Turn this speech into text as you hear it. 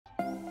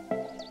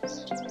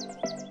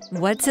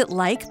What's it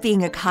like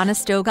being a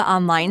Conestoga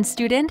online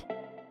student?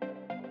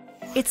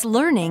 It's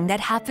learning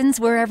that happens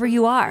wherever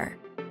you are.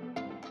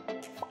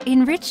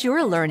 Enrich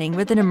your learning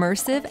with an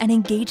immersive and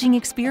engaging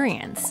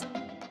experience.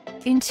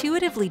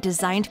 Intuitively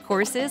designed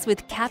courses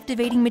with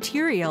captivating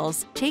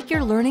materials take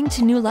your learning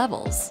to new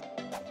levels.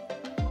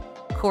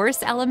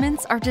 Course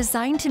elements are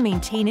designed to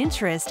maintain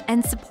interest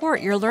and support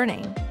your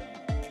learning.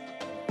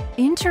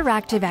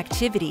 Interactive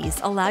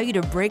activities allow you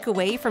to break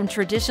away from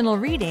traditional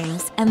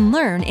readings and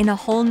learn in a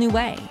whole new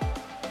way.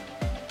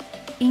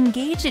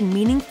 Engage in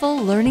meaningful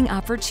learning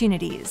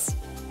opportunities.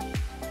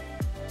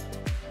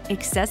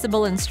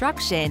 Accessible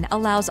instruction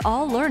allows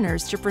all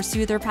learners to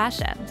pursue their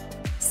passion.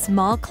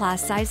 Small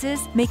class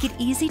sizes make it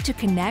easy to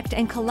connect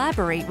and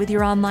collaborate with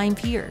your online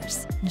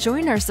peers.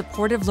 Join our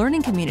supportive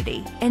learning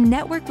community and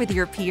network with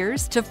your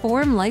peers to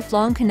form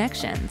lifelong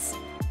connections.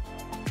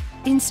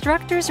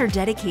 Instructors are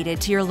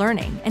dedicated to your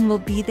learning and will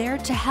be there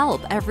to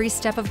help every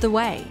step of the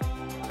way.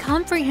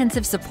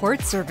 Comprehensive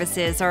support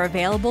services are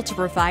available to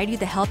provide you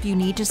the help you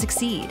need to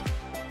succeed.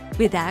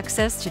 With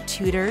access to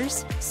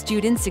tutors,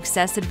 student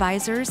success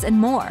advisors, and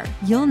more,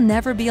 you'll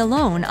never be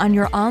alone on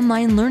your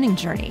online learning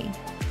journey.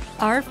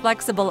 Our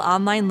flexible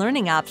online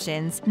learning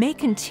options make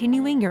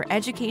continuing your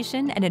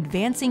education and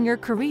advancing your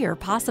career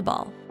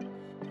possible.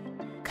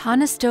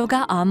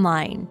 Conestoga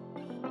Online.